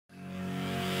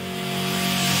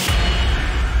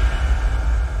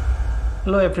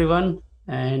Hello, everyone.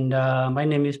 And my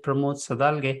name is Pramod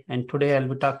Sadalage. And today I'll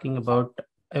be talking about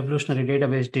evolutionary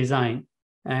database design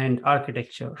and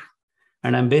architecture.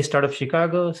 And I'm based out of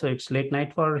Chicago, so it's late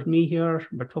night for me here,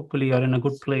 but hopefully you're in a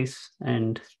good place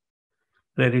and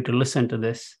ready to listen to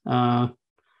this. And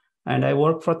I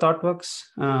work for ThoughtWorks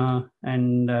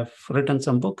and I've written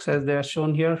some books as they are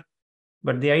shown here.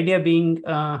 But the idea being,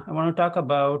 I want to talk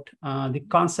about the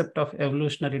concept of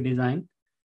evolutionary design.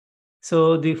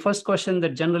 So the first question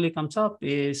that generally comes up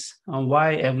is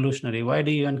why evolutionary? Why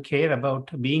do you even care about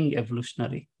being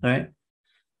evolutionary, right?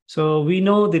 So we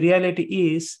know the reality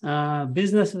is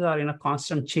businesses are in a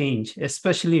constant change,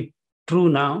 especially true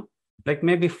now. Like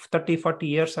maybe 30, 40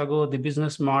 years ago, the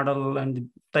business model and the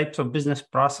types of business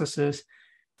processes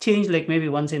change like maybe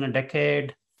once in a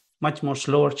decade, much more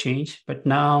slower change. But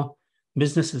now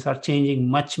businesses are changing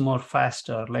much more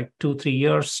faster, like 2 3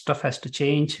 years stuff has to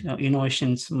change.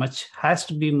 Innovations much has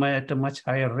to be at a much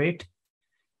higher rate,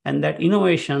 and that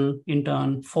innovation in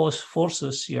turn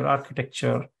forces your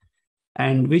architecture,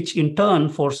 and which in turn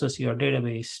forces your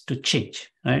database to change,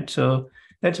 right? So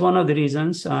that's one of the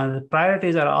reasons. The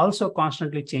priorities are also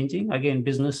constantly changing. Again,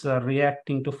 businesses are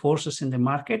reacting to forces in the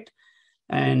market,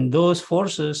 and those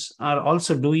forces are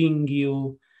also doing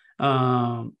you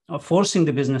forcing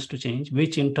the business to change,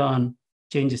 which in turn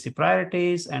changes the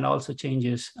priorities and also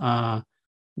changes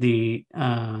the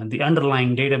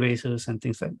underlying databases and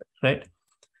things like that,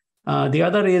 right? The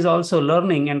other is also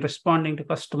learning and responding to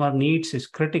customer needs is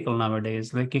critical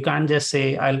nowadays. Like you can't just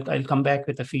say, I'll come back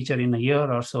with a feature in a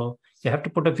year or so. You have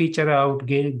to put a feature out,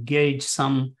 gauge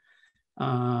some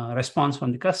response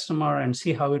from the customer and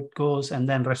see how it goes, and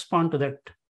then respond to that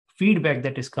feedback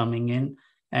that is coming in,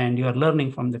 and you are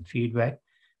learning from that feedback,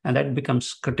 and that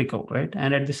becomes critical, right?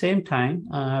 And at the same time,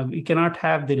 we cannot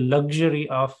have the luxury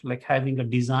of like having a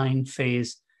design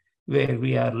phase where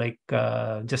we are like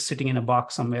just sitting in a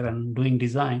box somewhere and doing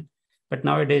design. But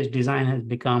nowadays design has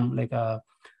become like uh,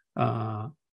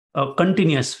 a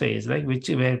continuous phase, right? Which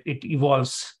where it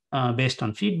evolves based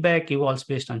on feedback, evolves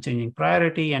based on changing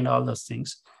priority and all those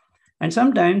things. And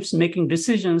sometimes making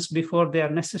decisions before they are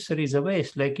necessary is a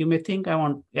waste. Like you may think, I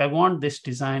want this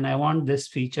design, I want this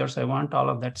features, I want all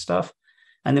of that stuff,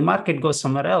 and the market goes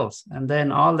somewhere else, and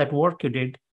then all that work you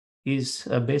did is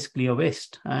basically a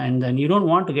waste. And then you don't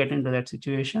want to get into that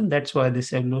situation. That's why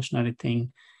this evolutionary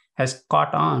thing has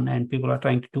caught on, and people are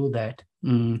trying to do that.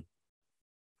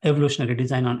 Evolutionary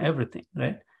design on everything,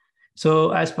 right?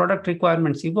 So as product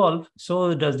requirements evolve,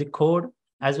 so does the code,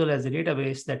 as well as the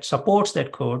database that supports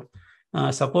that code,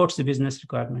 supports the business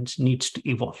requirements, needs to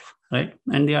evolve, right?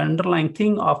 And the underlying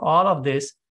thing of all of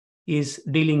this is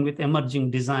dealing with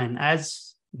emerging design.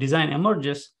 As design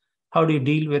emerges, how do you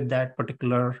deal with that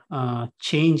particular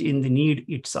change in the need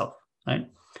itself, right?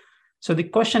 So the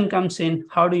question comes in,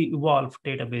 how do you evolve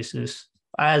databases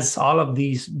as all of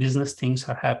these business things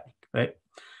are happening, right?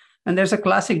 And there's a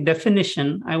classic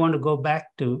definition I want to go back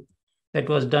to that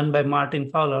was done by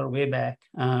Martin Fowler way back,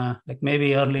 like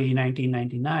maybe early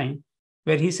 1999,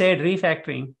 where he said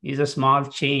refactoring is a small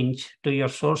change to your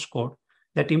source code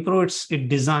that improves its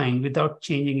design without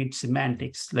changing its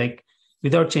semantics. Like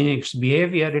without changing its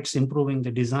behavior, it's improving the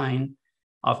design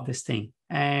of this thing.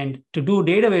 And to do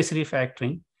database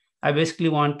refactoring, I basically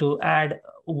want to add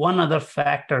one other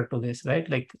factor to this, right?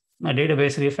 Like a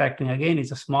database refactoring, again,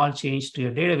 is a small change to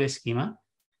your database schema,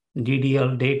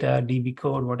 DDL, data, DB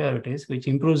code, whatever it is, which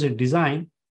improves its design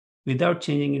without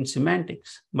changing in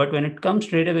semantics. But when it comes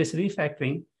to database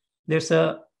refactoring, there's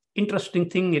a interesting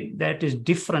thing that is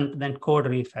different than code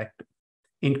refactoring.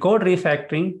 In code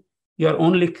refactoring, you're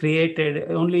only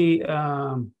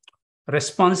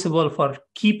responsible for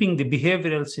keeping the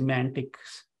behavioral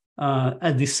semantics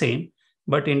the same.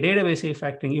 But in database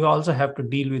refactoring, you also have to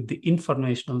deal with the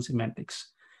informational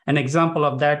semantics. An example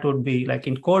of that would be like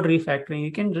in code refactoring,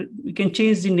 you can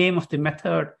change the name of the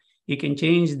method, you can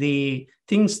change the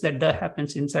things that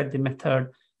happens inside the method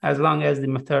as long as the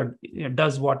method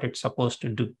does what it's supposed to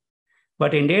do.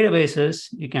 But in databases,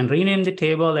 you can rename the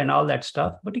table and all that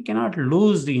stuff, but you cannot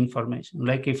lose the information.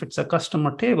 Like if it's a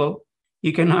customer table,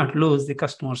 you cannot lose the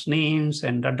customer's names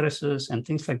and addresses and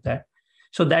things like that.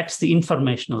 So that's the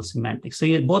informational semantics.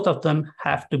 So both of them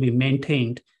have to be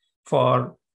maintained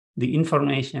for the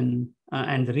information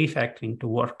and the refactoring to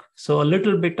work. So a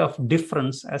little bit of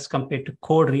difference as compared to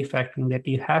code refactoring that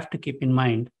you have to keep in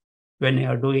mind when you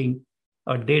are doing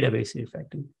a database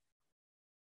refactoring.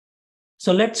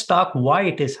 So let's talk why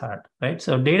it is hard, right?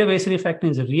 So database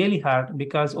refactoring is really hard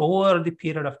because over the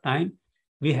period of time,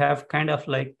 we have kind of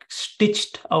like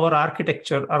stitched our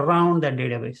architecture around that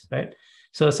database, right?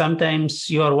 So sometimes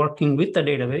you are working with the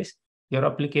database, your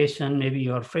application, maybe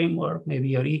your framework, maybe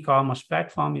your e-commerce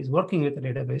platform is working with a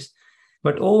database.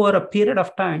 But over a period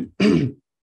of time, a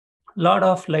lot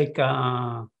of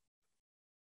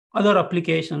other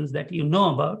applications that you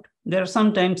know about, there are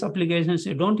sometimes applications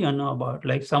you don't even know about,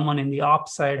 like someone in the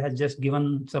ops side has just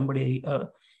given somebody a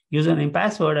username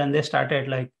password and they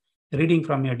started reading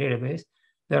from your database.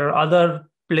 There are other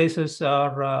places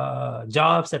or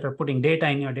jobs that are putting data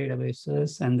in your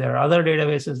databases, and there are other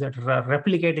databases that are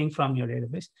replicating from your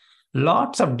database.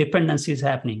 Lots of dependencies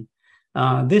happening.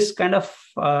 This kind of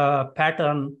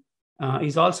pattern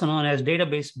is also known as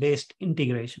database-based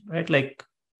integration, right?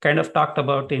 Kind of talked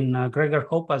about in Gregor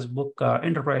Hoppe's book,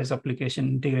 Enterprise Application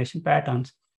Integration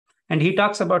Patterns. And he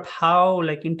talks about how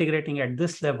integrating at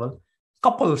this level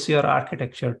couples your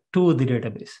architecture to the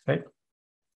database, right?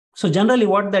 So generally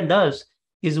what that does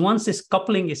is once this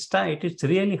coupling is tight, it's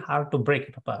really hard to break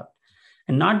it apart.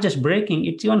 And not just breaking,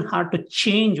 it's even hard to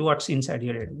change what's inside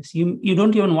your database. You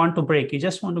don't even want to break. You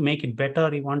just want to make it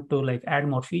better. You want to add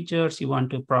more features. You want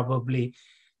to probably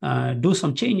do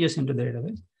some changes into the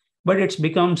database. But it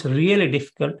becomes really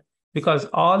difficult because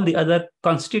all the other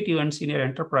constituents in your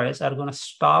enterprise are going to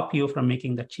stop you from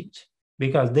making that change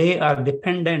because they are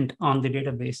dependent on the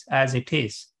database as it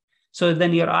is. So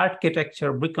then your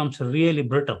architecture becomes really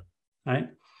brittle, right?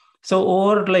 So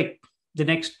over the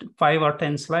next 5 or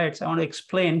 10 slides, I want to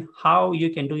explain how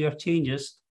you can do your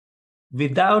changes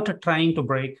without trying to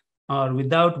break or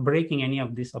without breaking any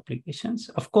of these applications.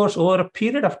 Of course, over a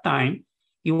period of time,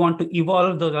 you want to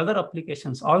evolve those other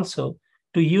applications also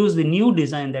to use the new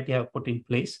design that you have put in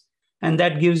place. And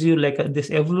that gives you this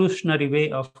evolutionary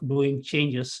way of doing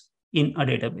changes in a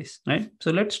database, right? So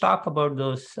let's talk about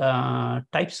those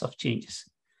types of changes.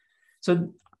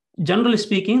 So generally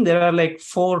speaking, there are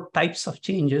 4 types of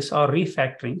changes or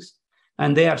refactorings,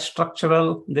 and they are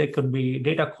structural. They could be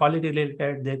data quality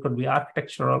related, they could be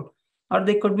architectural, or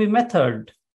they could be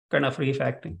method kind of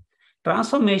refactoring.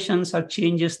 Transformations are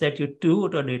changes that you do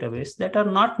to a database that are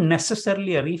not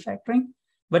necessarily a refactoring,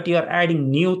 but you are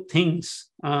adding new things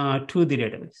to the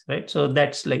database, right? So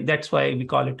that's why we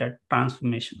call it a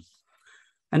transformation.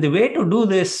 And the way to do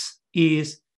this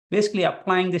is basically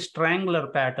applying this triangular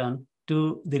pattern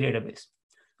to the database.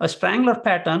 A strangler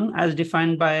pattern, as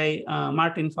defined by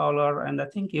Martin Fowler, and I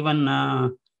think even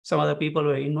some other people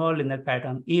were involved in that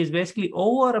pattern, is basically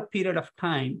over a period of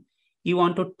time, you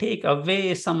want to take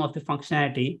away some of the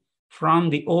functionality from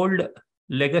the old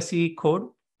legacy code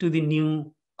to the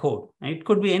new code. And it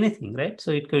could be anything, right?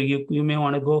 So you may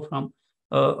want to go from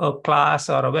a class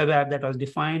or a web app that was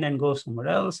defined and go somewhere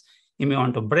else. You may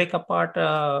want to break apart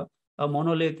a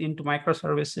monolith into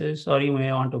microservices, or you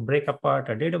may want to break apart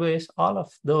a database. All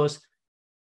of those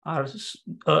are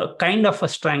kind of a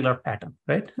strangler pattern,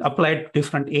 right? Applied to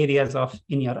different areas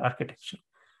in your architecture.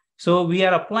 So we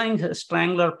are applying a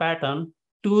strangler pattern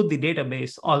to the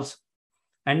database also.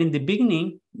 And in the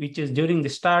beginning, which is during the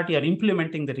start, you're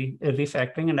implementing the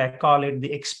refactoring, and I call it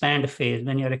the expand phase,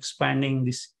 when you're expanding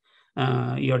this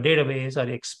your database or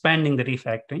expanding the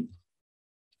refactoring.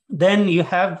 Then you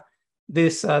have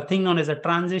this thing known as a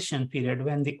transition period,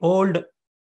 when the old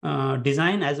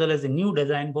design as well as the new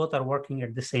design both are working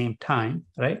at the same time,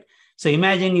 right? So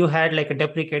imagine you had a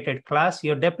deprecated class.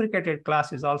 Your deprecated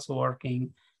class is also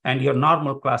working, and your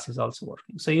normal class is also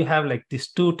working. So you have these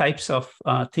 2 types of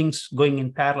things going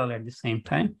in parallel at the same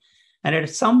time. And at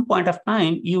some point of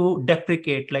time, you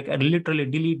deprecate, literally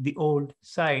delete the old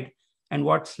side, and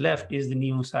what's left is the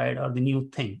new side or the new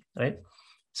thing, right?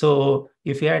 So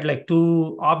if you had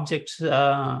 2 objects,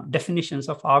 definitions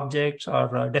of objects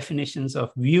or definitions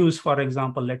of views, for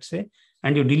example, let's say,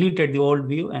 and you deleted the old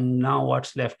view, and now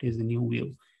what's left is the new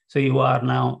view. So you are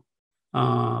now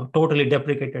totally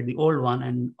deprecated the old one,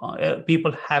 and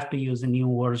people have to use a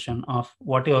new version of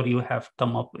whatever you have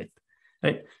come up with,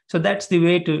 right? So that's the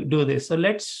way to do this. So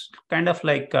let's kind of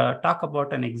talk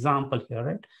about an example here,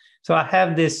 right? So I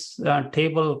have this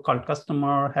table called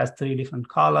customer, has 3 different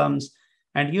columns.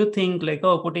 And you think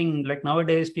putting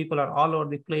nowadays people are all over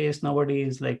the place. Nobody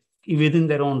is within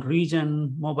their own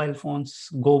region. Mobile phones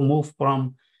move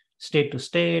from state to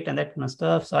state and that kind of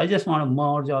stuff. So I just want to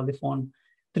merge all the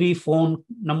 3 phone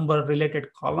number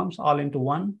related columns all into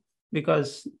one,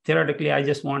 because theoretically I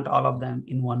just want all of them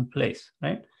in one place,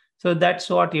 right? So that's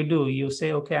what you do. You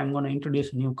say, okay, I'm going to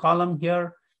introduce a new column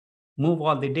here, move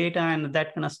all the data and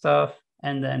that kind of stuff.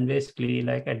 And then basically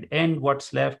at the end,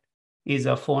 what's left is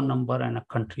a phone number and a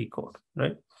country code,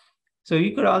 right? So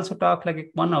you could also talk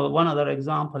one other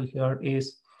example here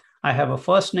is I have a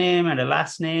first name and a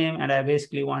last name, and I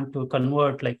basically want to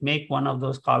convert, make one of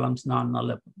those columns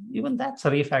non-nullable. Even that's a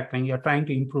refactoring. You're trying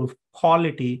to improve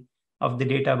quality of the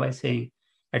data by saying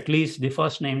at least the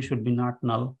first name should be not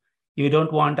null. You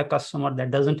don't want a customer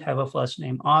that doesn't have a first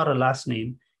name or a last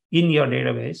name in your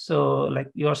database. So like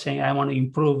you're saying, I want to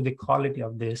improve the quality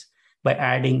of this by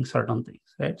adding certain things,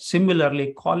 right?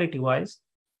 Similarly, quality-wise,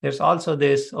 there's also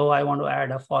this, I want to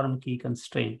add a foreign key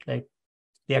constraint. Like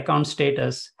the account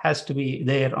status has to be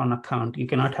there on account. You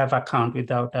cannot have account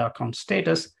without account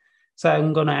status. So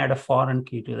I'm going to add a foreign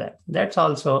key to that. That's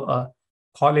also a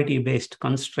quality-based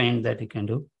constraint that you can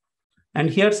do. And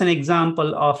here's an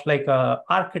example of like a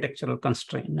architectural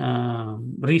constraint,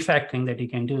 refactoring that you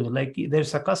can do. Like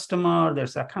there's a customer,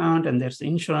 there's account, and there's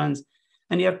insurance.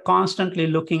 And you're constantly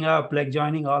looking up, like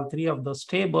joining all three of those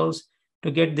tables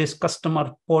to get this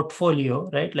customer portfolio,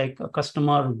 right? Like a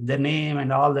customer, the name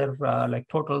and all their like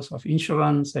totals of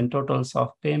insurance and totals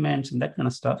of payments and that kind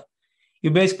of stuff.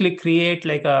 You basically create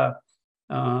like a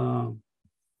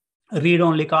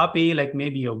read-only copy, like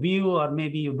maybe a view, or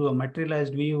maybe you do a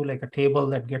materialized view, like a table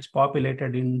that gets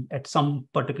populated in at some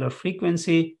particular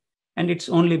frequency, and it's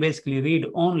only basically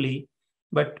read-only.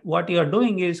 But what you're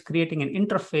doing is creating an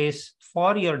interface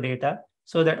for your data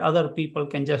so that other people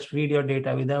can just read your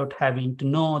data without having to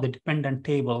know the dependent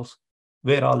tables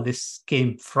where all this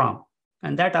came from.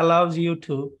 And that allows you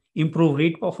to improve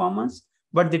read performance.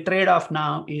 But the trade-off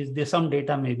now is that some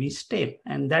data may be stale.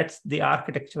 And that's the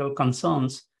architectural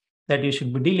concerns that you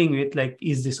should be dealing with. Like,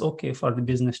 is this okay for the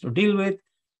business to deal with?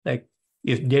 Like,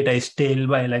 if data is stale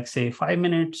by, like, say, 5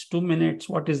 minutes, 2 minutes,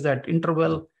 what is that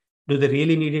interval? Do they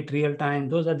really need it real time?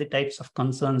 Those are the types of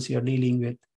concerns you're dealing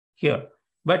with here.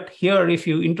 But here, if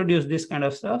you introduce this kind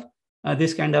of stuff,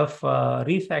 this kind of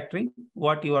refactoring,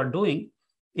 what you are doing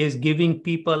is giving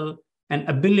people an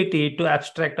ability to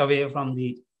abstract away from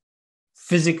the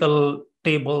physical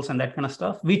tables and that kind of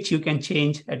stuff, which you can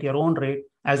change at your own rate,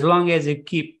 as long as you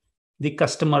keep the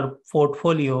customer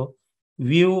portfolio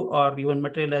view or even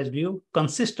materialized view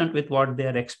consistent with what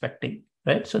they're expecting,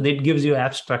 right? So that gives you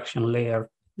abstraction layer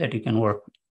that you can work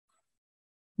with.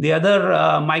 The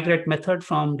other migrate method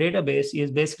from database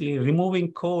is basically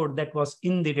removing code that was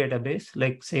in the database,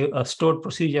 like say a stored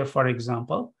procedure, for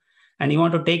example, and you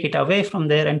want to take it away from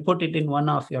there and put it in one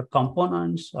of your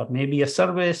components or maybe a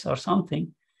service or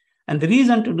something. And the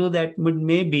reason to do that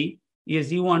maybe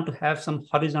is you want to have some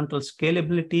horizontal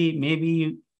scalability,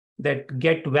 maybe that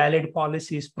get valid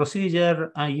policies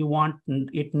procedure. You want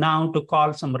it now to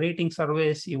call some rating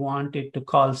service. You want it to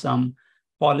call some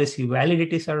policy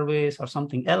validity service or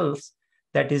something else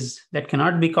that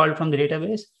cannot be called from the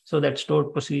database. So that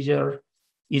stored procedure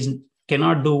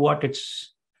cannot do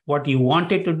what you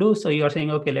want it to do. So you're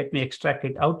saying, okay, let me extract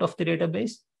it out of the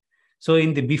database. So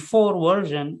in the before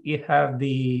version, you have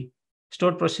the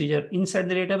stored procedure inside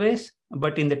the database,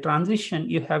 but in the transition,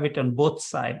 you have it on both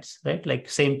sides, right? Like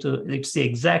it's the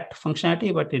exact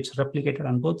functionality, but it's replicated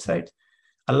on both sides,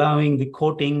 allowing the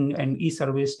quoting and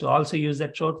e-service to also use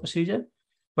that stored procedure.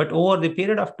 But over the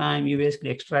period of time, you basically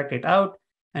extract it out,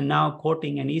 and now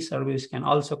quoting and e-service can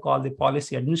also call the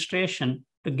policy administration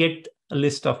to get a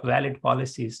list of valid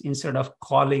policies instead of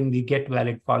calling the get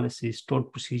valid policies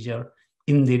stored procedure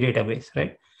in the database,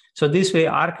 right? So this way,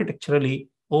 architecturally,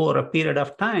 over a period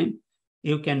of time,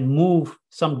 you can move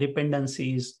some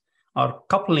dependencies or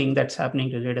coupling that's happening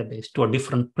to the database to a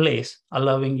different place,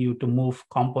 allowing you to move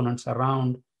components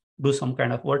around, do some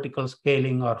kind of vertical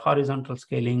scaling or horizontal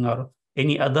scaling or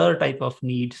any other type of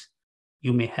needs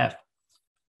you may have.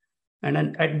 And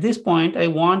then at this point, I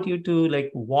want you to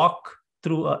like walk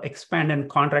through an expand and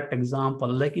contract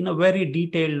example, like in a very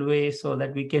detailed way so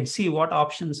that we can see what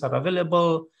options are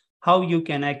available, how you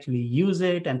can actually use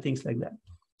it and things like that.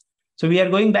 So we are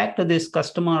going back to this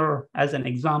customer as an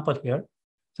example here.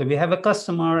 So we have a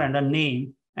customer and a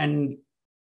name, and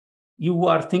you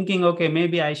are thinking, okay,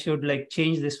 maybe I should like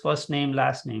change this first name,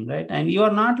 last name, right? And you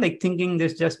are not like thinking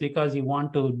this just because you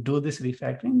want to do this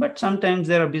refactoring, but sometimes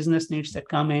there are business needs that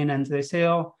come in and they say,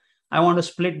 oh, I want to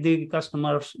split the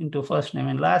customers into first name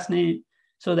and last name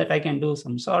so that I can do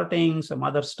some sorting, some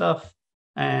other stuff,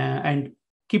 and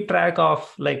keep track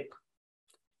of like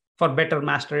for better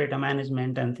master data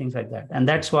management and things like that. And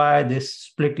that's why this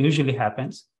split usually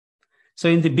happens. So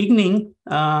in the beginning,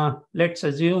 let's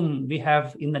assume we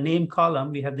have in the name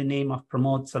column, we have the name of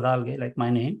Pramod Sadalage, like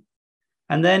my name.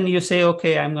 And then you say,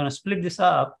 okay, I'm going to split this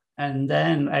up. And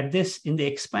then in the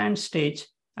expand stage,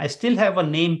 I still have a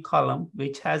name column,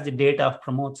 which has the data of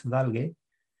Pramod Sadalage.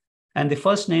 And the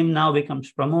first name now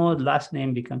becomes Pramod, last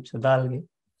name becomes Sadalage.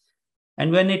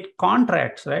 And when it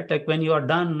contracts, right, like when you are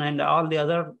done and all the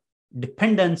other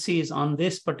dependencies on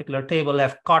this particular table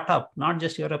have caught up, not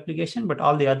just your application, but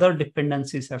all the other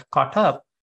dependencies have caught up,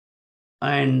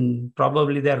 and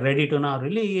probably they're ready to now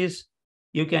release,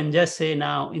 you can just say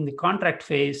now in the contract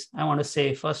phase, I want to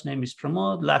say first name is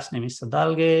Pramod, last name is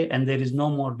Sadalage, and there is no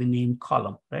more the name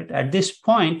column, right? At this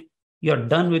point, you're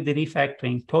done with the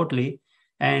refactoring totally,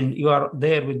 and you are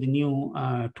there with the new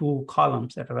 2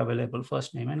 columns that are available,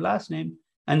 first name and last name,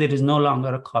 and there is no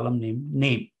longer a column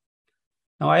name.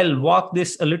 Now, I'll walk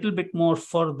this a little bit more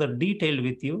further detail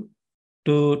with you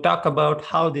to talk about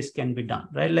how this can be done,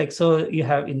 right? Like, so you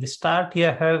have in the start, you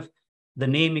have the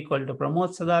name equal to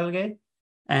Pramod Sadalage,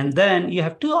 and then you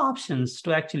have 2 options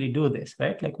to actually do this,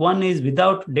 right? Like one is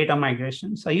without data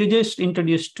migration. So you just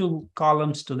introduce 2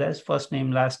 columns to this, first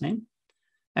name, last name.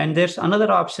 And there's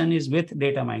another option is with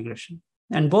data migration.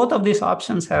 And both of these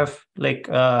options have like,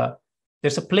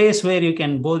 there's a place where you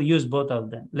can use both of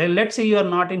them. Let's say you are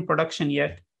not in production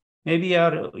yet. Maybe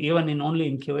you're even only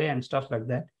in QA and stuff like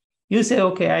that. You say,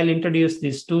 okay, I'll introduce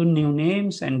these 2 new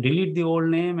names and delete the old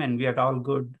name, and we are all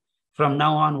good. From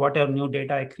now on, whatever new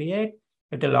data I create,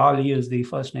 it will all use the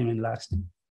first name and last name.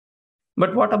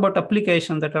 But what about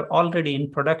applications that are already in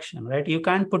production, right? You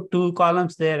can't put 2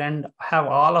 columns there and have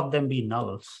all of them be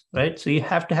nulls, right? So you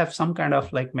have to have some kind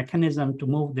of like mechanism to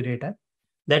move the data.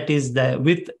 That is the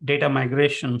with data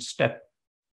migration step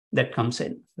that comes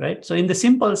in, right? So in the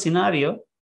simple scenario,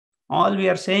 all we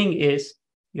are saying is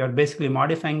you're basically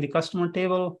modifying the customer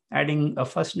table, adding a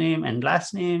first name and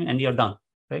last name, and you're done,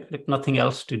 right? Like nothing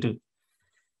else to do.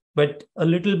 But a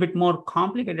little bit more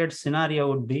complicated scenario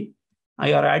would be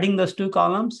you're adding those 2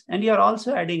 columns, and you're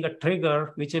also adding a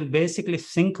trigger which will basically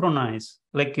synchronize.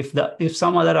 Like if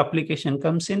some other application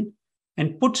comes in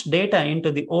and puts data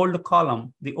into the old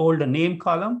column, the old name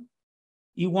column,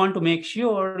 you want to make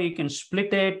sure you can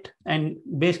split it and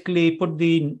basically put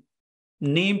the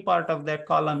name part of that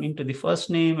column into the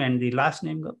first name and the last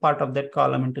name part of that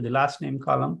column into the last name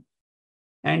column.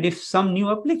 And if some new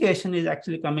application is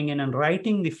actually coming in and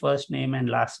writing the first name and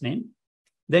last name,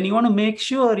 then you want to make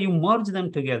sure you merge them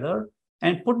together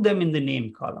and put them in the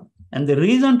name column. And the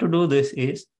reason to do this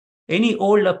is any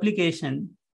old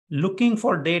application looking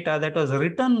for data that was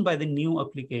written by the new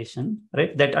application,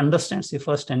 right, that understands the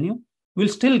first and new, will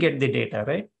still get the data,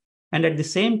 right? And at the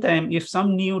same time, if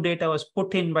some new data was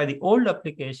put in by the old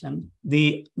application,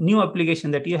 the new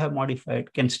application that you have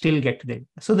modified can still get data.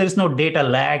 So there's no data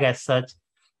lag as such,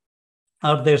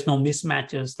 or there's no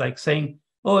mismatches like saying,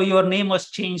 oh, your name was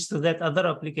changed to that other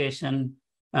application.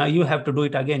 You have to do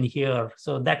it again here.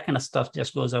 So that kind of stuff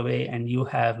just goes away, and you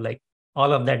have like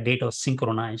all of that data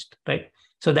synchronized, right?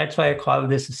 So that's why I call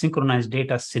this a synchronized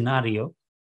data scenario.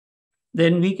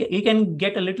 Then we can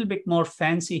get a little bit more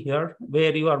fancy here,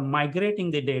 where you are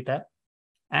migrating the data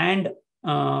and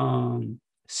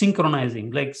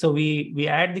synchronizing. Like, so we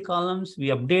add the columns, we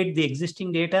update the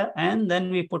existing data, and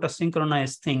then we put a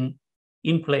synchronized thing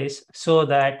in place so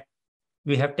that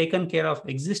we have taken care of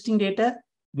existing data.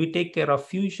 We take care of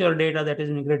future data that is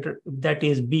migrated, that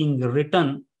is being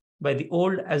written by the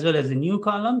old as well as the new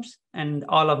columns, and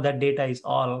all of that data is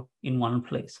all in one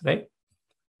place, right?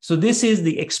 So this is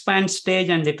the expand stage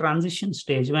and the transition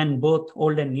stage, when both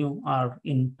old and new are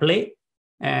in play,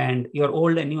 and your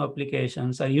old and new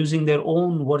applications are using their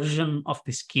own version of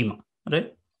the schema,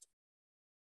 right?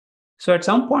 So at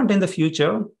some point in the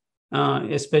future,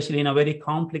 especially in a very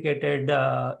complicated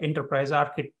enterprise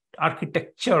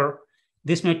architecture,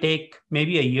 this may take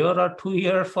maybe a year or 2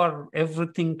 years for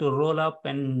everything to roll up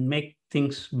and make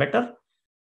things better.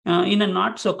 In a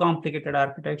not so complicated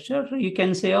architecture, you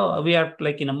can say, oh, we are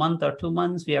like in a month or 2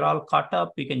 months, we are all caught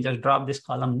up. We can just drop this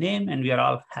column name and we are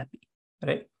all happy,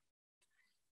 right?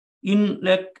 In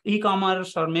like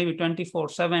e-commerce or maybe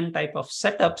 24/7 type of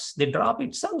setups, the drop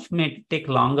itself may take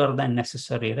longer than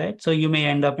necessary, right? So you may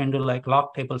end up into like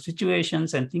lock table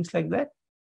situations and things like that.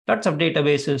 Lots of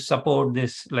databases support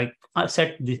this, like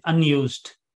set the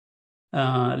unused,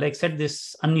 set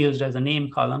this unused as a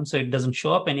name column, so it doesn't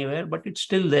show up anywhere, but it's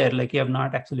still there. Like you have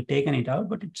not actually taken it out,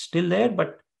 but it's still there,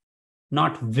 but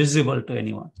not visible to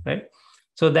anyone, right?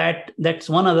 So that's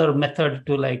one other method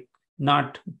to like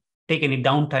not take any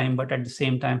downtime, but at the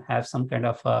same time have some kind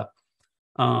of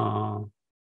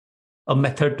a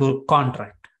method to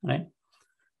contract, right?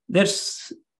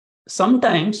 There's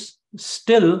sometimes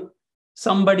still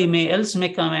somebody else may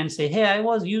come and say, hey, I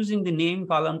was using the name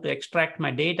column to extract my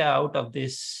data out of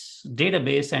this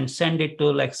database and send it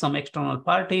to like some external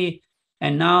party.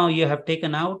 And now you have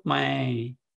taken out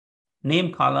my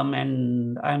name column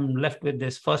and I'm left with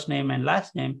this first name and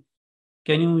last name.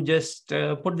 Can you just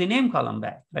put the name column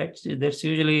back, right? So there's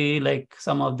usually like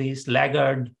some of these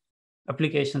laggard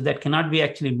applications that cannot be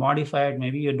actually modified.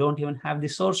 Maybe you don't even have the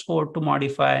source code to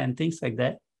modify and things like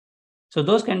that. So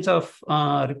those kinds of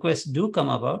requests do come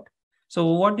about. So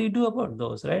what do you do about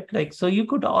those, right? Like, so you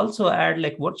could also add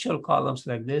like virtual columns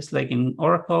like this, like in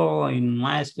Oracle, in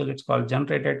MySQL, it's called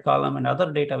generated column, and other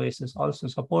databases also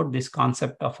support this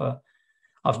concept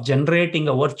of generating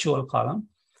a virtual column.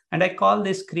 And I call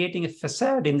this creating a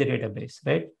facade in the database,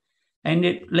 right? And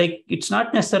it's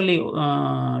not necessarily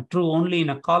true only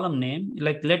in a column name.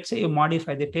 Like, let's say you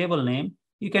modify the table name,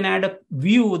 you can add a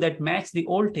view that matches the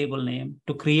old table name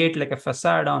to create like a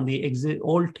facade on the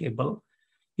old table.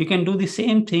 You can do the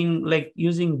same thing, like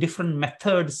using different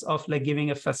methods of like giving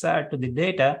a facade to the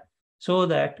data, so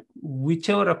that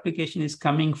whichever application is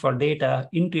coming for data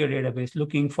into your database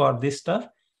looking for this stuff,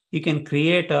 you can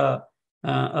create a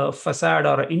facade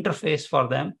or an interface for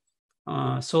them,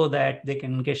 so that they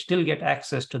can still get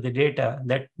access to the data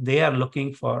that they are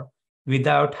looking for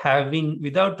without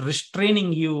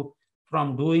restraining you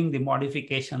from doing the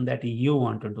modification that you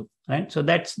want to do, right? So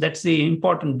that's the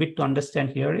important bit to understand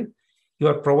here. You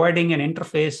are providing an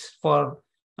interface for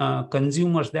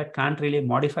consumers that can't really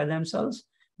modify themselves,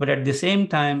 but at the same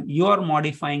time, you are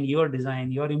modifying your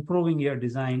design, you are improving your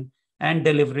design and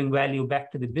delivering value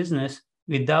back to the business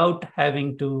without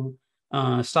having to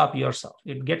stop yourself.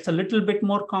 It gets a little bit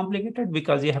more complicated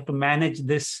because you have to manage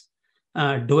this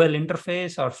dual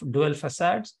interface or dual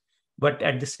facades, but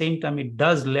at the same time, it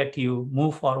does let you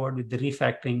move forward with the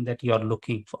refactoring that you're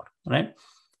looking for, right?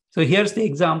 So here's the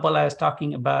example I was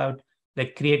talking about,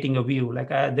 like creating a view. Like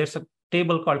there's a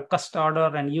table called cust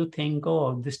order, and you think,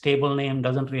 oh, this table name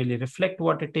doesn't really reflect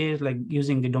what it is, like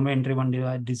using the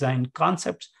domain-driven design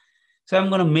concepts. So I'm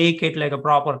going to make it like a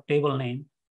proper table name.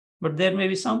 But there may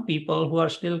be some people who are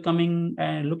still coming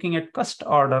and looking at cust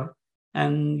order,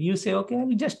 and you say, okay, I'll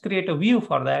just create a view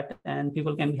for that, and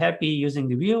people can be happy using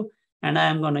the view. And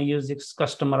I'm going to use this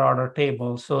customer order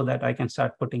table so that I can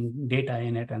start putting data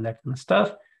in it and that kind of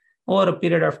stuff. Over a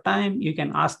period of time, you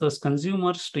can ask those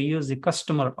consumers to use the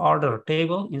customer order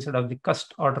table instead of the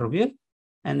cust order view.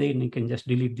 And then you can just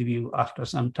delete the view after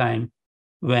some time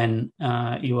when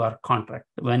you are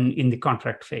in the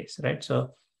contract phase, right?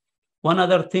 So one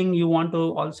other thing you want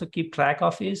to also keep track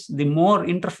of is the more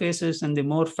interfaces and the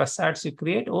more facades you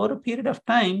create over a period of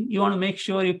time, you want to make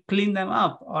sure you clean them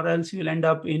up, or else you'll end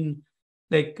up in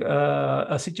like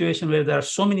a situation where there are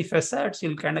so many facades,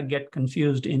 you'll kind of get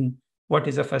confused in what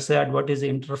is a facade, what is the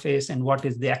interface, and what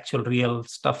is the actual real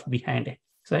stuff behind it,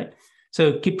 right?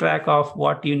 So keep track of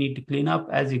what you need to clean up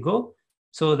as you go,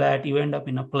 so that you end up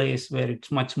in a place where it's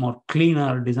much more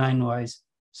cleaner design-wise,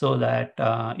 so that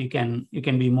you can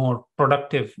be more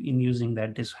productive in using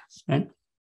that design, right?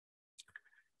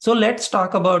 So let's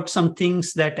talk about some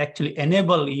things that actually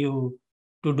enable you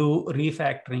to do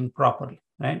refactoring properly,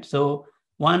 right? So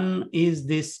one is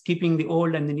this keeping the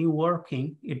old and the new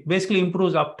working. It basically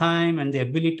improves uptime and the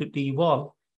ability to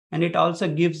evolve. And it also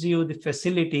gives you the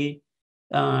facility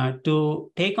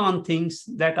to take on things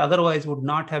that otherwise would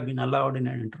not have been allowed in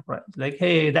an enterprise. Like,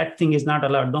 hey, that thing is not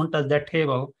allowed. Don't touch that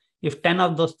table. If 10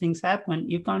 of those things happen,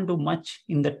 you can't do much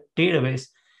in the database.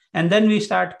 And then we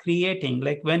start creating,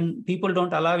 like when people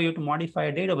don't allow you to modify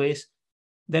a database,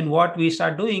 then what we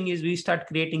start doing is we start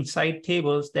creating side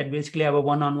tables that basically have a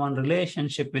one-on-one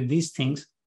relationship with these things.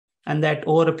 And that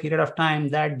over a period of time,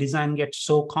 that design gets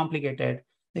so complicated,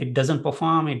 it doesn't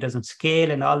perform, it doesn't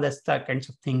scale, and all that kinds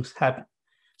of things happen.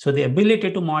 So the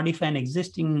ability to modify an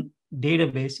existing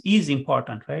database is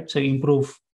important, right? So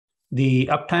improve the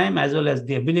uptime as well as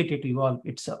the ability to evolve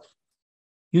itself.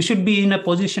 You should be in a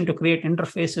position to create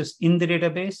interfaces in the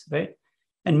database, right?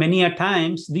 And many a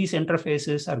times, these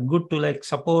interfaces are good to like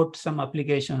support some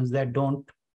applications that don't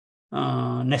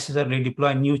necessarily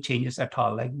deploy new changes at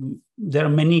all. Like there are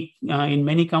many, in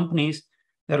many companies,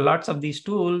 there are lots of these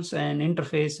tools and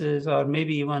interfaces, or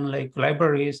maybe even like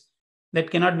libraries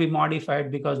that cannot be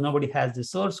modified because nobody has the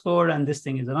source code and this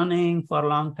thing is running for a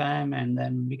long time and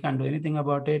then we can't do anything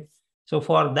about it. So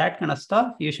for that kind of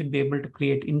stuff, you should be able to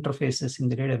create interfaces in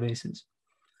the databases.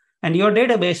 And your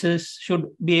databases should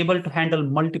be able to handle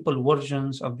multiple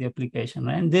versions of the application.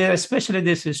 Right? And especially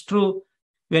this is true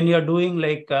when you're doing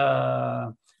like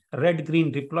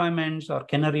red-green deployments or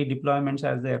canary deployments,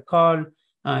 as they're called.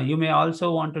 You may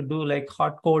also want to do like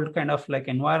hot-cold kind of like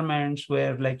environments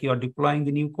where like you're deploying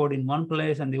the new code in one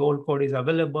place and the old code is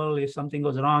available. If something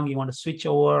goes wrong, you want to switch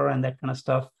over and that kind of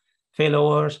stuff,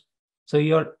 failovers.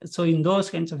 So in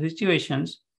those kinds of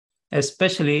situations,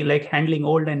 especially like handling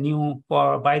old and new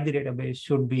by the database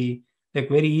should be like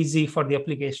very easy for the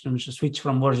applications to switch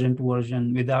from version to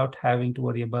version without having to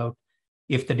worry about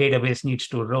if the database needs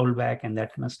to roll back and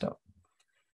that kind of stuff.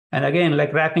 And again,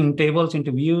 like wrapping tables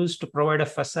into views to provide a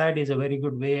facade is a very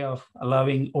good way of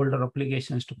allowing older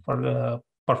applications to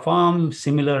perform,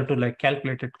 similar to like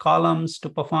calculated columns to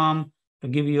perform, to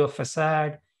give you a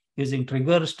facade, using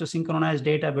triggers to synchronize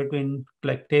data between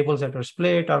like tables that were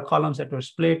split or columns that were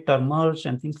split or merged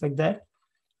and things like that.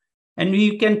 And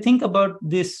you can think about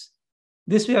this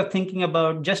way of thinking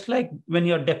about just like when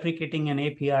you're deprecating an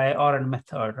API or a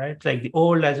method, right? Like the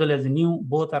old as well as the new,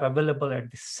 both are available at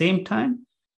the same time.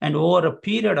 And over a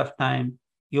period of time,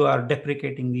 you are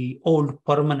deprecating the old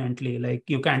permanently, like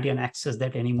you can't even access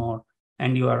that anymore.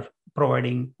 And you are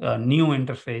providing a new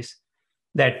interface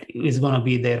that is going to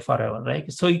be there forever,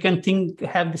 right? So you can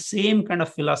have the same kind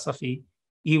of philosophy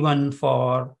even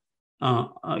for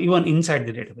even inside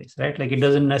the database, right? Like it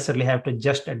doesn't necessarily have to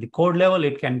just at the code level,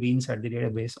 it can be inside the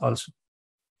database also.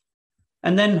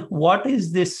 And then what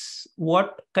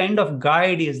kind of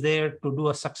guide is there to do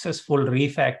a successful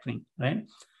refactoring, right?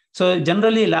 So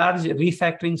generally large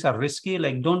refactorings are risky,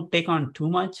 like don't take on too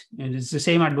much. It's the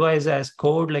same advice as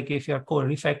code. Like if you're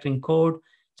refactoring code,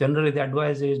 generally the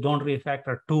advice is don't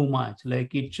refactor too much.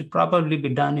 Like it should probably be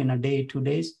done in a day, 2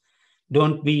 days.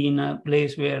 Don't be in a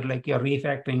place where like you're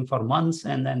refactoring for months.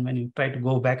 And then when you try to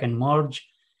go back and merge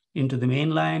into the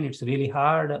main line, it's really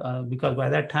hard because by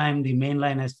that time the main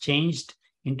line has changed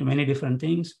into many different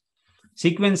things.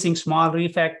 Sequencing small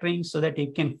refactoring so that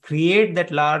you can create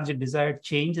that large desired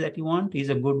change that you want is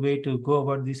a good way to go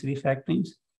about these refactorings.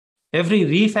 Every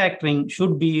refactoring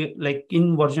should be like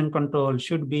in version control,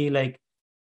 should be like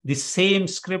the same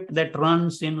script that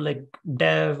runs in like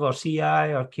dev or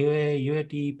CI or QA,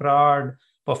 UAT, prod,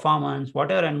 performance,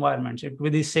 whatever environments, it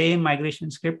with the same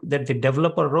migration script that the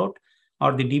developer wrote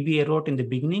or the DBA wrote in the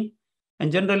beginning.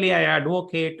 And generally, I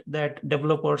advocate that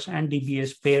developers and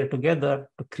DBAs pair together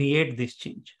to create this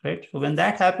change, right? So when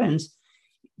that happens,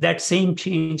 that same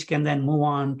change can then move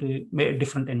on to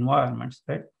different environments,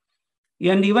 right?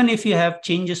 And even if you have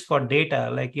changes for data,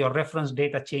 like your reference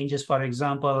data changes, for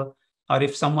example, or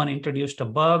if someone introduced a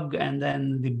bug and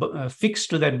then the fix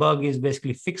to that bug is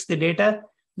basically fix the data,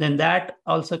 then that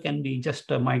also can be just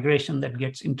a migration that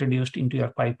gets introduced into your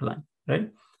pipeline, right?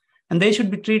 And they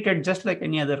should be treated just like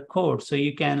any other code. So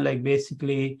you can like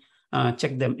basically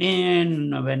check them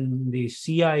in. When the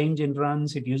CI engine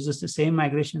runs, it uses the same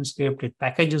migration script. It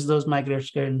packages those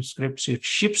migration scripts. It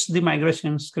ships the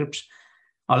migration scripts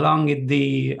along with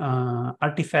the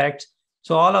artifacts.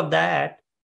 So all of that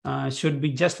should be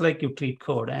just like you treat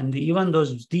code. And even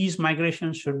these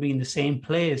migrations should be in the same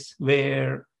place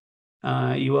where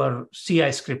your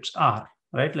CI scripts are,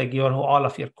 right? Like all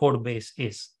of your code base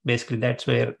is. Basically, that's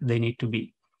where they need to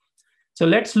be. So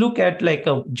let's look at like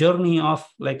a journey of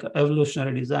like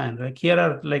evolutionary design. Like here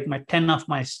are like 10 of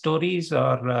my stories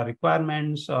or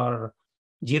requirements or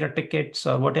Jira tickets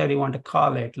or whatever you want to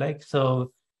call it. Like,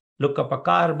 so look up a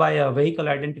car by a vehicle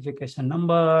identification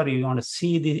number. You want to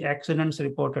see the accidents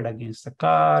reported against the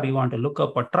car. You want to look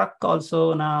up a truck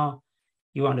also now.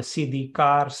 You want to see the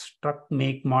car's truck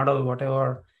make, model,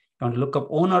 whatever. You want to look up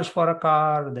owners for a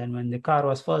car. Then when the car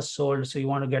was first sold, so you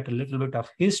want to get a little bit of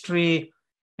history.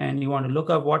 And you want to look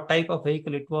up what type of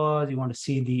vehicle it was. You want to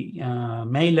see the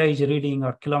mileage reading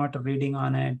or kilometer reading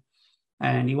on it.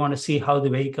 And you want to see how the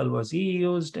vehicle was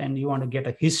used. And you want to get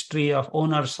a history of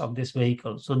owners of this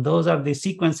vehicle. So those are the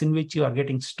sequence in which you are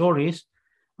getting stories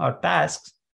or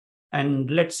tasks.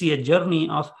 And let's see a journey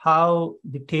of how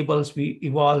the tables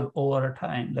evolve over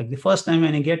time. Like the first time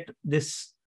when you get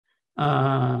this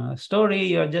story,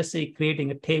 you're just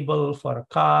creating a table for a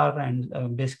car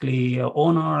and basically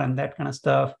owner and that kind of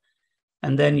stuff.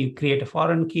 And then you create a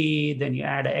foreign key. Then you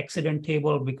add an accident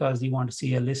table because you want to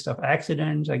see a list of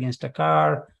accidents against a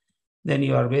car. Then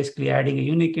you are basically adding a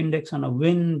unique index on a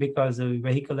VIN because the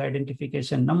vehicle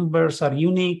identification numbers are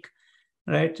unique.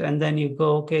 Right. And then you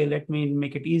go, okay, let me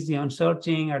make it easy on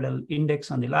searching, add an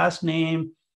index on the last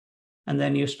name. And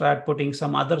then you start putting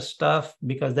some other stuff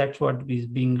because that's what is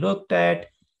being looked at.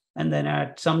 And then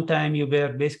at some time you were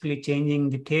basically changing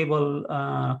the table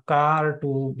car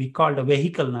to be called a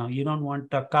vehicle now. You don't want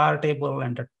a car table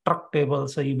and a truck table.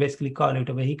 So you basically call it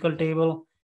a vehicle table.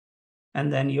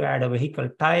 And then you add a vehicle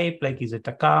type, like is it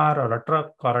a car or a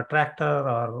truck or a tractor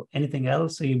or anything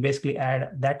else. So you basically add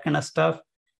that kind of stuff.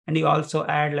 And you also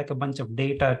add like a bunch of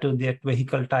data to that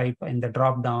vehicle type in the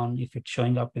dropdown, if it's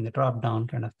showing up in the dropdown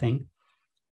kind of thing.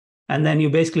 And then you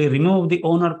basically remove the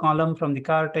owner column from the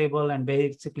car table and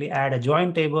basically add a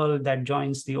join table that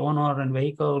joins the owner and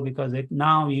vehicle, because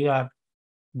now you are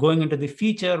going into the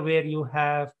feature where you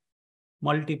have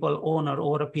multiple owner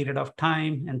over a period of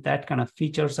time, and that kind of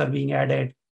features are being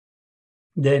added.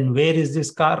 Then where is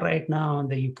this car right now? And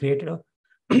then you create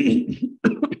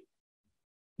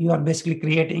you are basically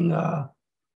creating a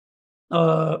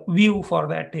view for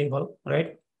that table,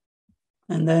 right?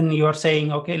 And then you are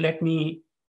saying, okay, let me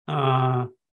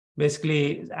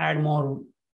basically add more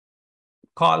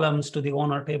columns to the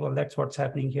owner table. That's what's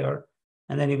happening here.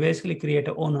 And then you basically create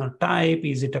an owner type.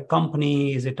 Is it a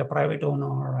company? Is it a private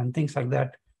owner? And things like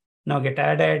that now get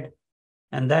added.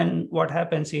 And then what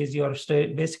happens is you're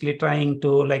basically trying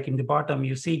to, like in the bottom,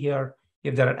 you see here,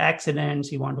 if there are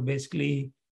accidents, you want to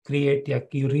basically create,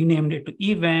 you renamed it to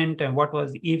event. And what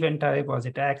was the event type? Was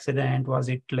it accident? Was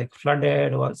it like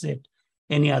flooded? Was it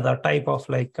any other type of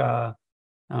like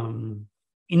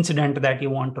incident that you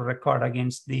want to record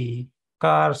against the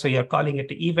car? So you're calling it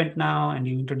an event now, and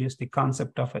you introduce the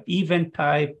concept of an event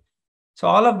type. So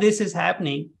all of this is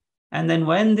happening. And then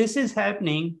when this is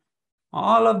happening,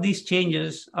 all of these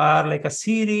changes are like a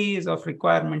series of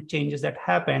requirement changes that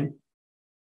happen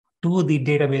to the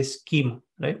database schema,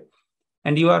 right?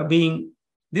 And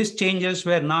these changes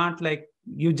were not like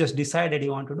you just decided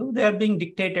you want to do. They are being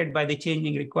dictated by the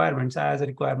changing requirements. As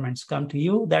requirements come to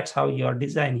you, that's how you're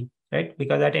designing, right?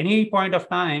 Because at any point of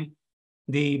time,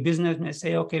 the business may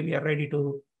say, okay, we are ready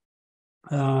to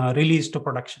release to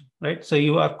production, right? So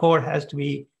your code has to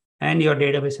be, and your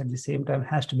database at the same time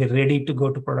has to be ready to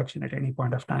go to production at any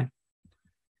point of time.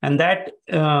 And that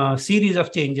series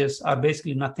of changes are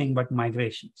basically nothing but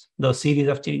migrations. Those series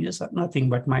of changes are nothing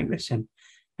but migration.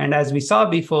 And as we saw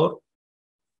before,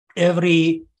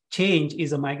 every change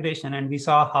is a migration, and we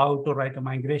saw how to write a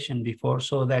migration before,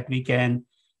 so that we can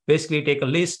basically take a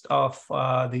list of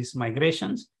these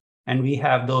migrations, and we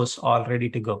have those all ready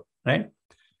to go, right?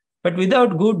 But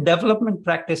without good development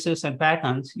practices and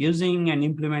patterns, using and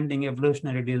implementing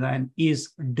evolutionary design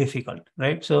is difficult,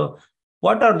 right? So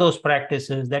what are those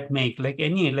practices that make, like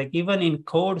even in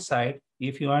code side,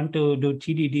 if you want to do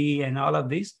TDD and all of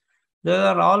these, there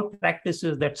are all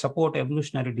practices that support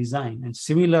evolutionary design. And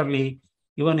similarly,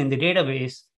 even in the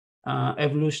database,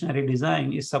 evolutionary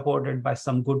design is supported by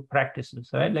some good practices,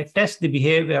 right? Like test the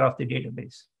behavior of the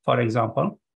database, for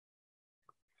example.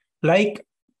 Like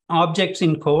objects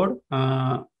in code,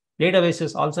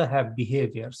 databases also have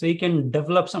behavior. So you can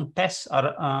develop some tests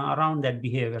around that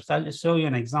behavior. So I'll just show you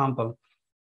an example.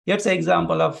 Here's an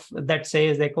example of that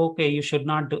says like, okay, you should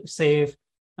not save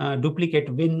duplicate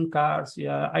VIN cars.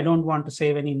 I don't want to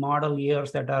save any model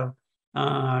years that are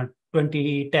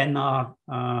 2010 or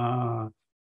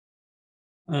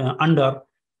under.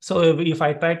 So if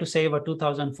I try to save a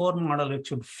 2004 model, it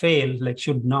should fail, like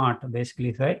should not,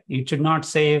 basically, right? It should not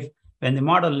save when the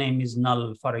model name is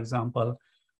null, for example,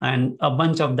 and a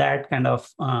bunch of that kind of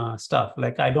stuff.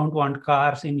 Like I don't want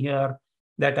cars in here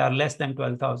that are less than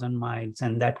 12,000 miles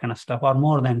and that kind of stuff, or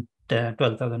more than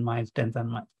 12,000 miles, 10,000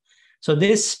 miles. So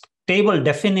this table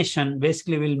definition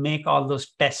basically will make all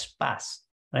those tests pass,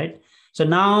 right? So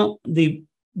now the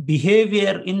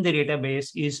behavior in the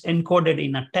database is encoded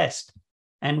in a test.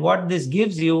 And what this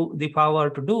gives you the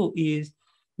power to do is,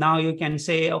 now you can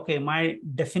say, okay, my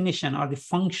definition or the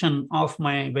function of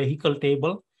my vehicle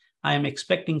table, I am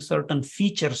expecting certain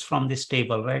features from this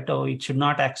table, right? Oh, it should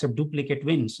not accept duplicate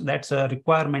VINs. That's a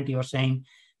requirement you're saying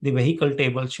the vehicle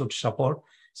table should support.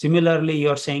 Similarly,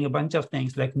 you're saying a bunch of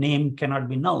things like name cannot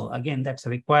be null. Again, that's a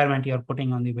requirement you're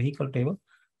putting on the vehicle table.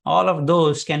 All of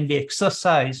those can be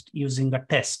exercised using a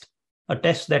test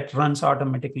that runs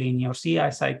automatically in your CI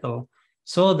cycle,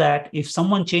 so that if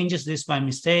someone changes this by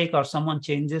mistake or someone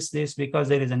changes this because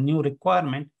there is a new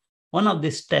requirement, one of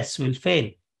these tests will fail.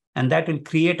 And that will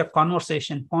create a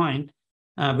conversation point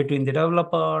between the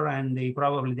developer and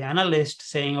probably the analyst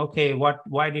saying, okay,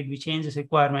 why did we change this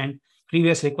requirement?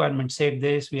 Previous requirement said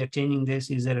this, we are changing this.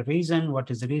 Is there a reason?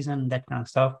 What is the reason? That kind of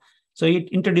stuff. So it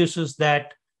introduces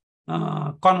that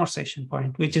conversation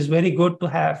point, which is very good to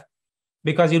have,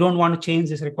 because you don't want to change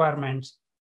these requirements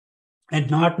and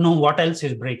not know what else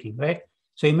is breaking, right?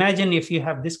 So imagine if you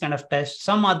have this kind of test,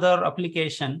 some other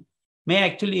application may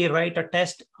actually write a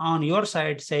test on your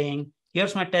side saying,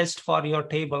 here's my test for your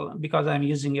table because I'm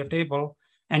using your table.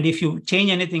 And if you change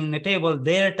anything in the table,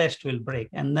 their test will break.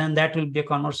 And then that will be a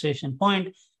conversation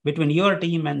point between your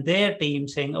team and their team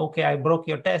saying, okay, I broke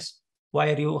your test. How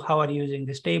are you using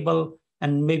this table?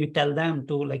 And maybe tell them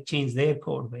to like change their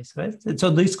code base, right? So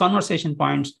these conversation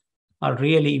points are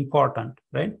really important,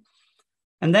 right?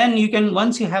 And then you can,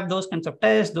 once you have those kinds of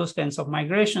tests, those kinds of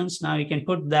migrations, now you can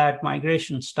put that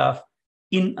migration stuff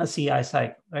in a CI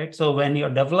cycle, right? So when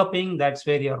you're developing, that's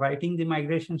where you're writing the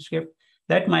migration script.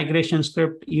 That migration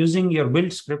script using your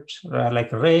build scripts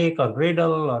like Rake or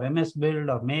Gradle or MS Build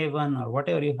or Maven or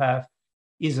whatever you have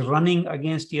is running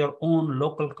against your own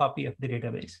local copy of the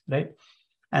database, right?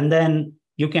 And then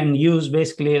you can use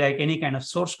basically like any kind of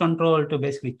source control to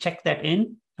basically check that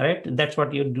in, right? That's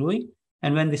what you're doing.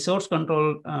 And when the source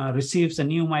control receives a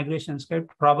new migration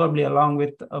script, probably along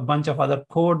with a bunch of other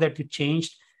code that you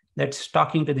changed that's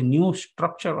talking to the new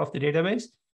structure of the database,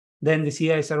 then the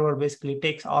CI server basically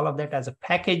takes all of that as a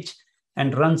package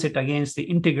and runs it against the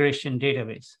integration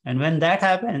database. And when that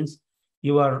happens,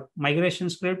 your migration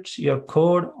scripts, your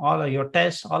code, all of your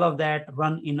tests, all of that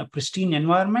run in a pristine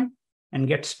environment and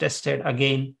gets tested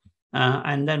again.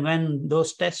 And then when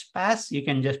those tests pass, you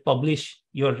can just publish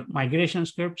your migration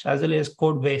scripts as well as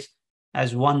code base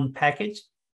as one package.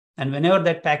 And whenever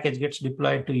that package gets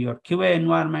deployed to your QA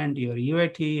environment, your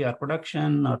UAT, or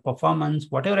production, or performance,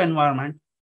 whatever environment,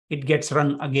 it gets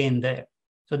run again there.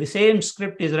 So the same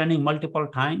script is running multiple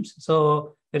times.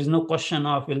 So there is no question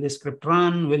of, will this script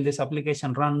run? Will this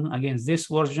application run against this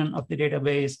version of the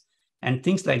database? And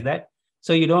things like that.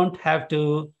 So you don't have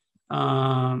to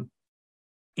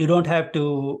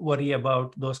worry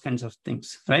about those kinds of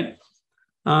things, right?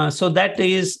 So that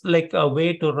is like a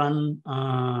way to run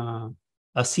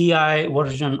a CI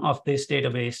version of this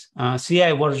database,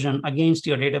 CI version against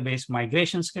your database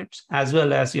migration scripts, as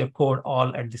well as your code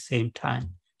all at the same time,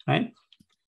 right?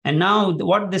 And now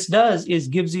what this does is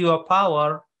gives you a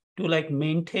power to like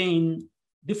maintain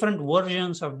different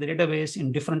versions of the database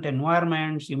in different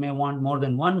environments. You may want more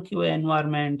than one QA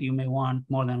environment. You may want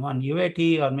more than one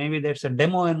UAT, or maybe there's a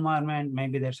demo environment.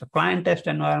 Maybe there's a client test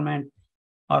environment,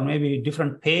 or maybe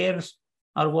different pairs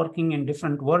are working in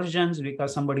different versions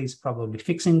because somebody is probably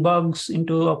fixing bugs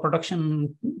into a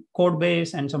production code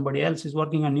base and somebody else is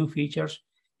working on new features.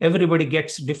 Everybody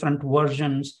gets different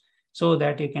versions so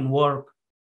that you can work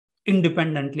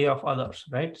independently of others,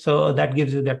 right? So that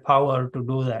gives you that power to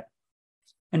do that.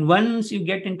 And once you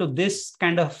get into this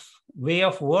kind of way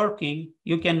of working,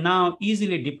 you can now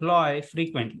easily deploy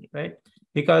frequently, right?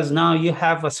 Because now you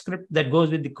have a script that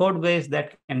goes with the code base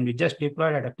that can be just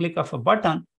deployed at a click of a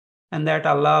button, and that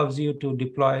allows you to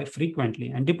deploy frequently.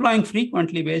 And deploying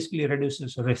frequently basically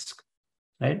reduces risk,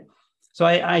 right? So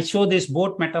I show this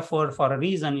boat metaphor for a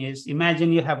reason. Is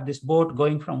imagine you have this boat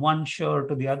going from one shore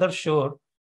to the other shore,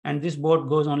 and this boat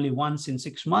goes only once in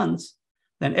 6 months,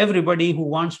 then everybody who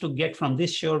wants to get from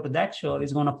this shore to that shore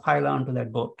is going to pile onto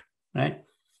that boat, right?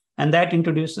 And that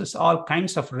introduces all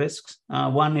kinds of risks.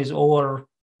 One is over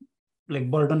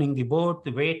like burdening the boat,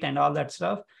 the weight and all that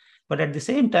stuff. But at the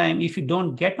same time, if you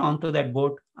don't get onto that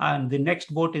boat and the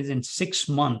next boat is in 6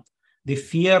 months, the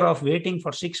fear of waiting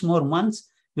for 6 more months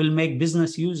will make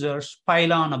business users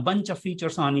pile on a bunch of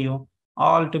features on you,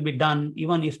 all to be done,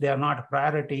 even if they are not a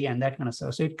priority and that kind of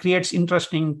stuff. So it creates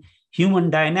interesting human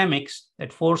dynamics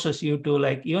that forces you to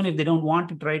like, even if they don't want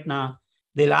it right now,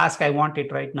 they'll ask, I want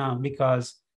it right now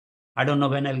because I don't know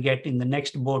when I'll get in the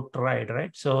next boat ride,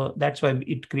 right? So that's why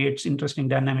it creates interesting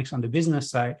dynamics on the business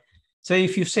side. So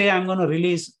if you say, I'm going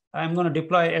to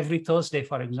deploy every Thursday,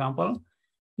 for example,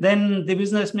 then the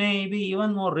business may be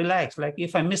even more relaxed. Like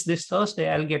if I miss this Thursday,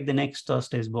 I'll get the next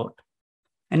Thursday's boat.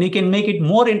 And you can make it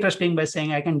more interesting by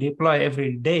saying I can deploy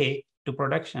every day to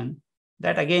production.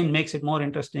 That again makes it more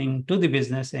interesting to the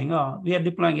business, saying, oh, we are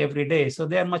deploying every day. So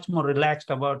they are much more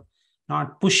relaxed about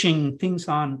not pushing things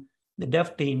on the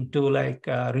dev team to like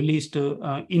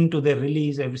into their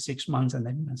release every 6 months and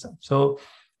then stuff. So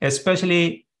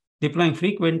especially deploying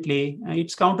frequently,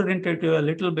 it's counterintuitive a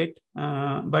little bit,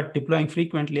 but deploying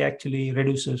frequently actually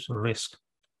reduces risk.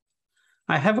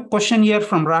 I have a question here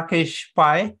from Rakesh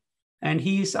Pai, and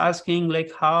he's asking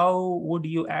like, how would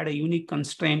you add a unique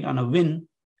constraint on a win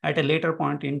at a later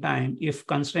point in time if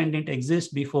constraint didn't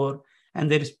exist before and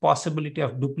there is possibility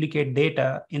of duplicate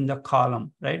data in the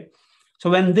column, right? So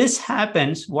when this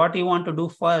happens, what you want to do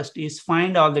first is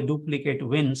find all the duplicate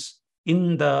wins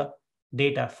in the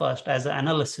data first as an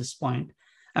analysis point,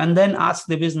 and then ask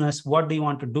the business, what do you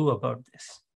want to do about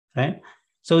this, right?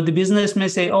 So the business may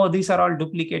say, oh, these are all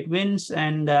duplicate wins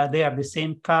and they are the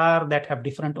same car that have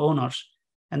different owners.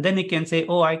 And then you can say,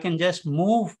 oh, I can just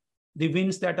move the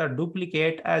wins that are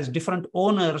duplicate as different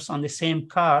owners on the same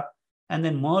car and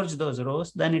then merge those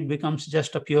rows. Then it becomes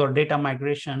just a pure data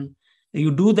migration. You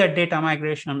do that data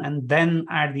migration and then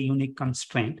add the unique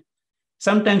constraint.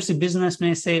 Sometimes the business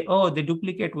may say, oh, the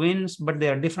duplicate wins, but they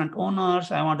are different owners.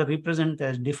 I want to represent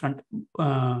as different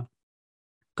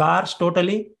cars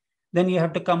totally. Then you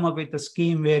have to come up with a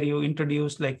scheme where you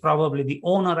introduce like probably the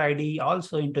owner ID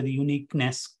also into the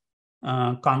uniqueness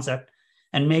concept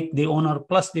and make the owner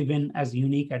plus the win as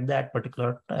unique at that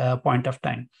particular point of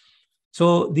time.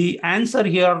 So the answer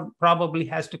here probably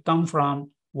has to come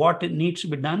from what it needs to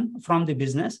be done from the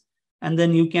business. And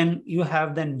then you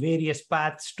have then various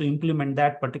paths to implement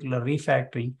that particular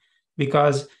refactoring.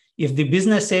 Because if the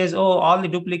business says, oh, all the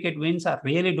duplicate wins are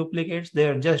really duplicates,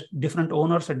 they're just different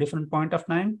owners at different point of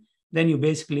time, then you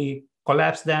basically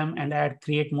collapse them and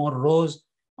create more rows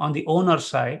on the owner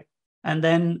side. And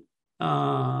then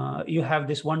you have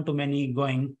this one-to-many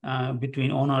going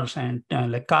between owners and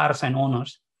like cars and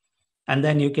owners. And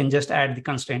then you can just add the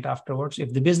constraint afterwards.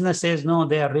 If the business says, no,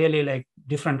 they are really like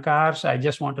different cars, I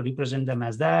just want to represent them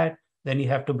as that, then you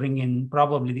have to bring in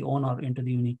probably the owner into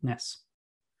the uniqueness.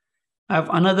 I have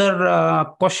another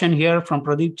question here from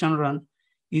Pradeep Chandran.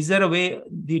 Is there a way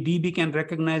the DB can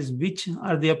recognize which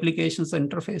are the applications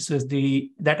interfaces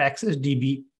that access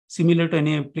DB, similar to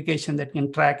any application that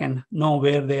can track and know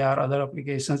where they are, other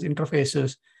applications,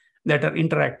 interfaces that are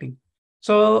interacting?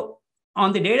 So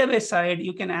on the database side,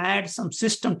 you can add some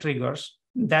system triggers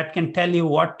that can tell you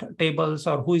what tables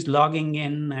or who is logging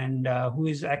in and who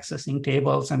is accessing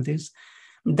tables and things.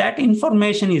 That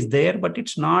information is there, but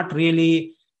it's not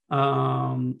really,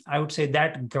 I would say,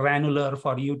 that granular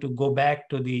for you to go back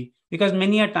to because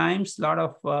many a times, a lot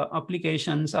of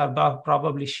applications are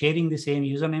probably sharing the same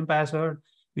username password,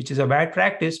 which is a bad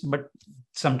practice, but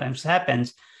sometimes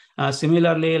happens.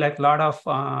 Similarly, like a lot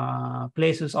of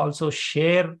places also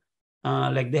share,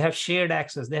 like they have shared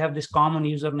access. They have this common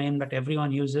username that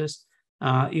everyone uses.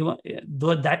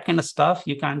 Though that kind of stuff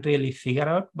you can't really figure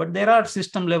out, but there are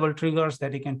system level triggers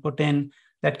that you can put in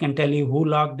that can tell you who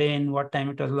logged in, what time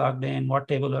it was logged in, what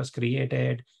table was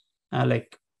created,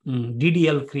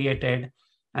 DDL created,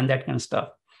 and that kind of stuff.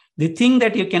 The thing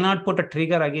that you cannot put a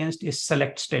trigger against is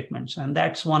select statements. And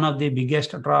that's one of the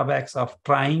biggest drawbacks of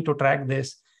trying to track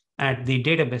this at the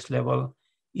database level,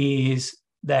 is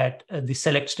that the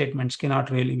select statements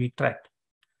cannot really be tracked.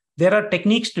 There are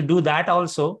techniques to do that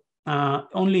also,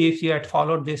 only if you had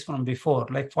followed this from before.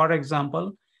 Like, for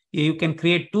example, you can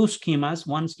create two schemas.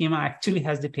 One schema actually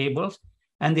has the tables,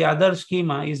 and the other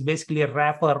schema is basically a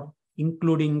wrapper,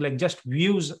 including like just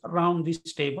views around these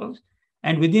tables.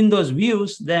 And within those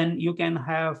views, then you can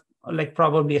have like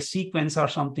probably a sequence or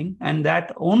something. And that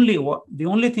the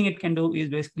only thing it can do is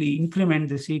basically increment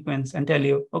the sequence and tell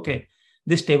you, okay,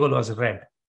 this table was read.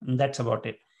 And that's about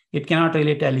it. It cannot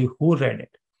really tell you who read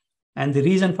it. And the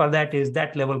reason for that is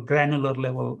that level, granular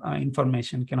level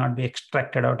information cannot be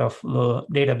extracted out of the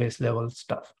database level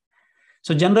stuff.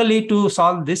 So generally, to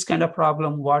solve this kind of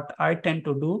problem, what I tend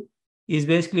to do is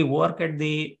basically work at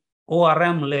the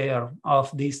ORM layer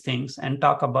of these things and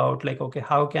talk about like, okay,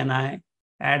 how can I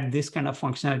add this kind of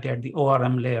functionality at the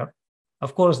ORM layer?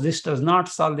 Of course, this does not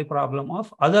solve the problem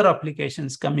of other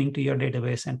applications coming to your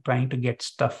database and trying to get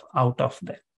stuff out of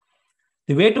there.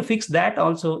 The way to fix that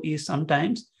also is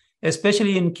sometimes,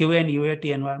 especially in QA and UAT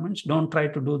environments, don't try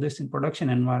to do this in production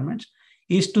environments,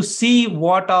 is to see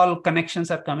what all connections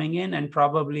are coming in. And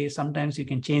probably sometimes you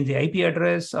can change the IP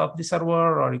address of the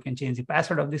server, or you can change the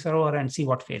password of the server and see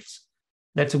what fails.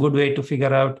 That's a good way to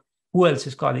figure out who else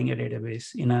is calling your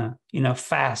database in a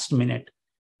fast minute,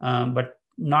 but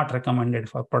not recommended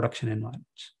for production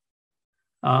environments.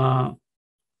 All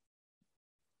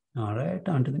right,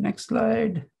 on to the next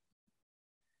slide.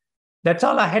 That's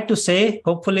all I had to say.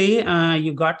 Hopefully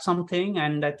you got something,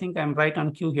 and I think I'm right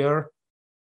on cue here.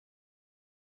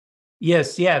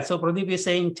 Yes, yeah. So Pradeep is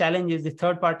saying challenge is the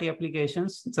third-party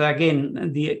applications. So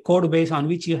again, the code base on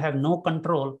which you have no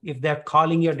control, if they're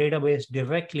calling your database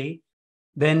directly,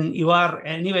 then you are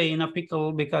anyway in a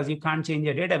pickle, because you can't change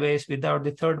your database without the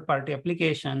third-party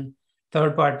application,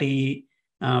 third-party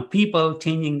people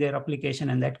changing their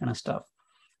application and that kind of stuff.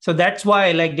 So that's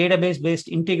why like database-based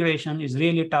integration is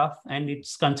really tough, and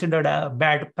it's considered a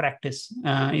bad practice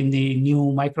in the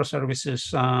new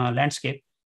microservices landscape,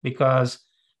 because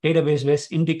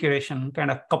database-based integration kind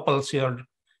of couples your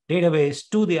database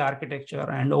to the architecture,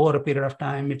 and over a period of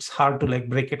time, it's hard to like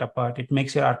break it apart. It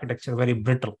makes your architecture very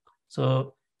brittle.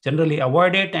 So generally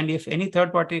avoid it. And if any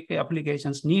third-party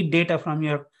applications need data from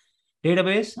your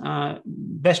database,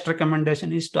 best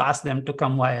recommendation is to ask them to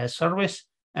come via a service,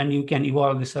 and you can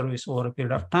evolve the service over a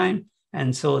period of time.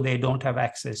 And so they don't have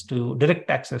direct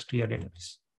access to your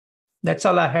database. That's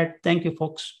all I had. Thank you,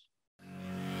 folks.